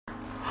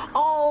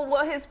Daniel,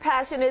 well, his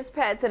passion is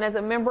pets, and as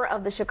a member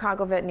of the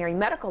Chicago Veterinary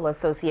Medical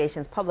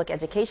Association's Public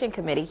Education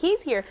Committee, he's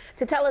here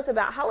to tell us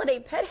about holiday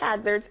pet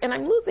hazards, and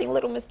I'm losing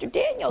little Mr.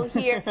 Daniel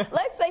here.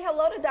 Let's say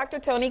hello to Dr.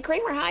 Tony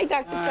Kremer. Hi,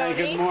 Dr. Hi,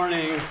 Tony. good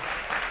morning.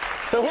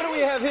 So what do we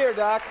have here,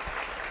 Doc?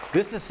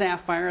 This is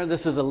Sapphire.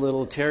 This is a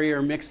little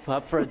terrier mixed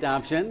pup for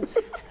adoption.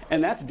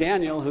 And that's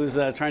Daniel, who's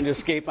trying to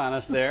escape on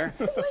us there.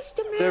 What's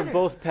the matter? They're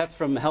both pets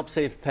from Help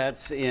Save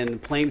Pets in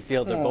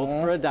Plainfield. They're both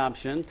for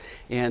adoption.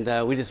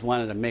 And we just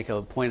wanted to make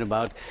a point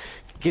about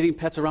getting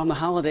pets around the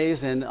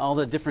holidays and all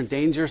the different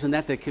dangers and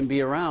that can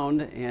be around,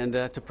 and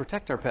to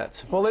protect our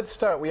pets. Well, let's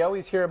start. We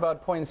always hear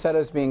about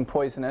poinsettias being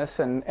poisonous,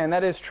 and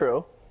that is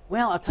true.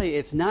 Well, I'll tell you,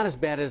 it's not as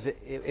bad as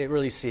it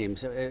really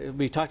seems.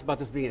 We talked about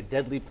this being a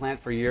deadly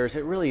plant for years.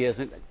 It really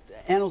isn't.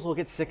 Animals will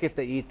get sick if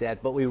they eat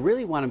that, but we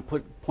really want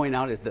to point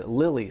out is that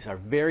lilies are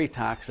very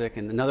toxic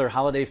and another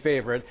holiday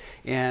favorite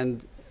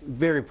and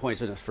very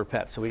poisonous for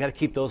pets. So we got to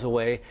keep those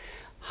away.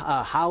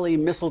 Holly,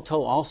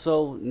 mistletoe,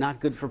 also not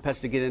good for pets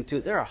to get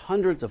into. There are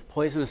hundreds of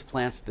poisonous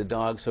plants to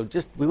dogs, so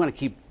just we want to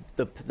keep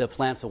the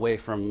plants away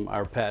from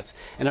our pets.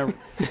 And,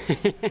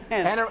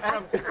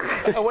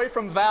 away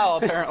from Val,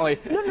 apparently.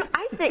 No,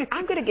 I think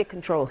I'm going to get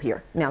control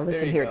here. Now,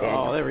 listen here,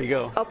 Daniel. Oh, there we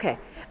go. Okay.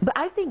 But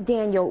I think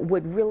Daniel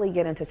would really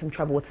get into some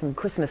trouble with some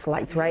Christmas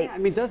lights, right? Yeah, I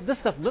mean, this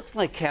stuff looks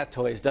like cat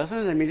toys, doesn't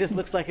it? I mean, it just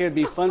looks like it would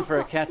be fun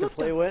for a cat to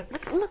play with.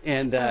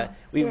 And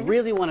we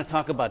really want to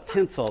talk about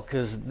tinsel,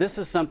 because this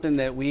is something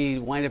that we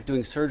wind up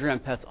doing surgery on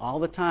pets all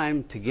the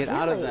time to get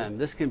out of them.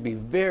 This can be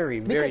very,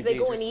 very dangerous. Because they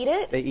go and eat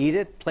it? They eat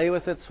it, play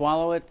with it,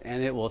 swallow it,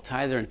 and it will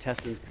tie their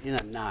intestines in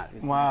a knot.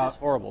 It's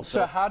horrible.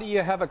 So how do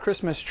you have a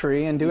Christmas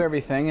tree and do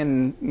everything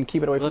and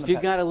keep it away from the pets? Well, if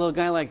you've got a little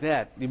guy like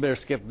that, you better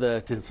skip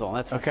the tinsel.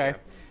 That's okay.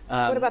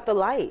 What about the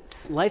lights?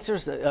 Lights are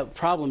a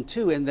problem,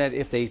 too, in that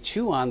if they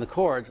chew on the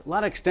cords, a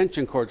lot of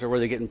extension cords are where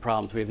they get in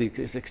problems. We have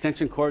these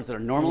extension cords that are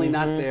normally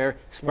not there,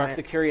 spark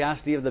the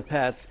curiosity of the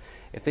pets.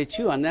 If they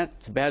chew on that,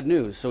 it's bad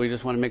news. So we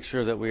just want to make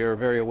sure that we are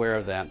very aware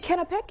of that. Can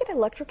a pet get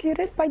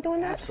electrocuted by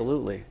doing that?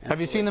 Absolutely.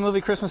 Have you seen the movie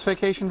Christmas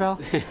Vacation, Val?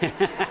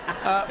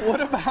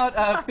 What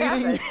about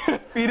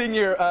feeding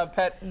your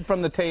pet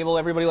from the table?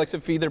 Everybody likes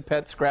to feed their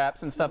pet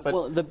scraps and stuff. But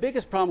well, the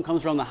biggest problem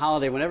comes around the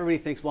holiday when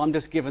everybody thinks, well, I'm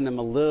just giving them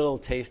a little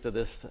taste of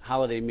this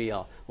holiday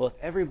meal. Well, if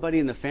everybody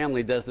in the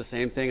family does the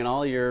same thing and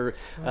all your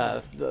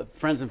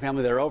friends and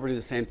family that are over do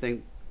the same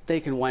thing, they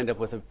can wind up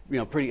with a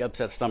pretty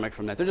upset stomach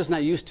from that. They're just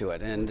not used to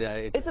it, and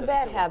it's a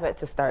bad habit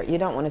to start. You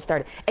don't want to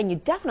start it, and you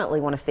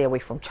definitely want to stay away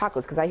from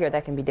chocolates, because I hear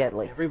that can be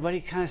deadly.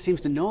 Everybody kind of seems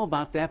to know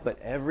about that, but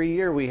every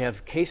year we have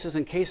cases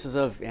and cases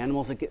of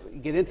animals that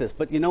get into this.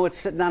 But you know, it's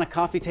sitting on a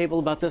coffee table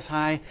about this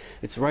high.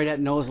 It's right at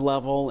nose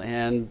level,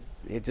 and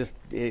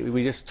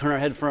we just turn our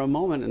head for a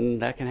moment,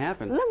 and that can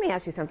happen. Let me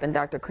ask you something,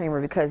 Dr.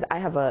 Kremer, because I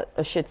have a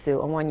Shih Tzu,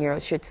 a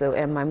one-year-old Shih Tzu,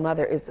 and my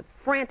mother is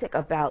frantic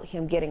about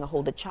him getting a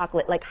hold of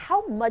chocolate. Like,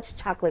 how much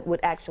chocolate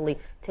would actually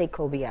take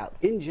Kobe out?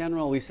 In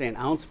general, we say an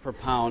ounce per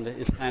pound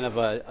is kind of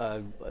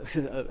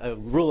a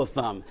rule of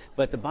thumb.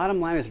 But the bottom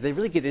line is, if they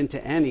really get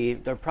into any,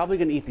 they're probably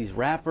going to eat these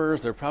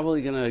wrappers. They're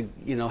probably going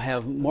to,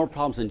 have more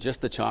problems than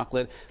just the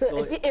chocolate.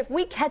 So if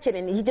we catch it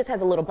and he just has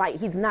a little bite,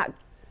 he's not...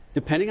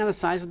 Depending on the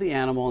size of the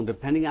animal and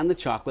depending on the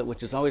chocolate,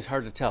 which is always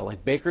hard to tell.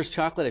 Like baker's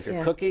chocolate, if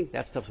you're cooking,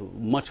 that stuff's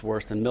much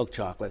worse than milk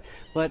chocolate.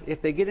 But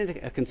if they get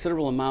into a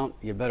considerable amount,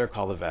 you better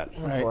call the vet.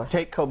 Right.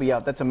 Take Kobe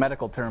out. That's a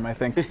medical term, I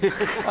think.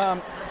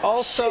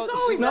 Also,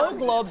 snow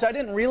globes. I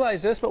didn't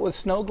realize this, but with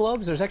snow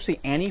globes, there's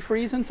actually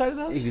antifreeze inside of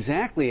those?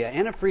 Exactly.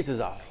 Antifreeze is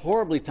a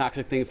horribly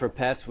toxic thing for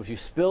pets. If you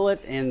spill it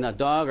and a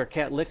dog or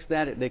cat licks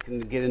that, they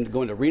can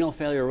go into renal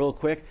failure real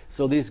quick.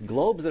 So these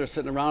globes that are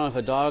sitting around, if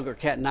a dog or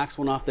cat knocks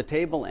one off the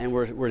table and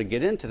we're to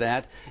get into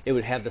that, it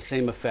would have the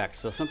same effect.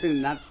 So something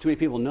that not too many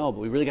people know, but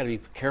we really got to be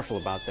careful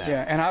about that.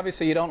 Yeah, and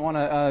obviously you don't want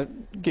to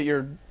get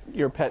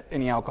your pet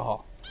any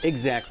alcohol.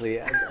 Exactly.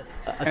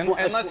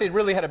 Unless he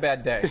really had a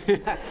bad day.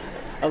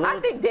 I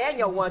think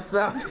Daniel wants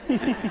some.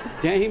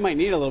 Yeah, he might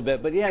need a little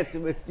bit, but yeah,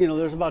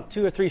 there's about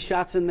 2 or 3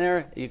 shots in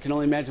there. You can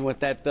only imagine what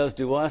that does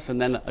to us,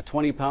 and then a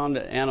 20-pound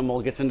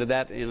animal gets into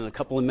that in a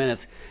couple of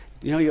minutes.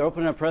 You're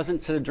opening a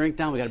present, set a drink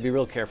down. We got to be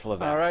real careful of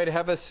that. All right,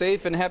 have a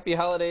safe and happy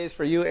holidays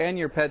for you and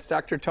your pets.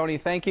 Dr. Tony,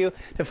 thank you.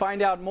 To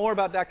find out more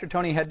about Dr.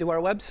 Tony, head to our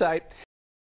website.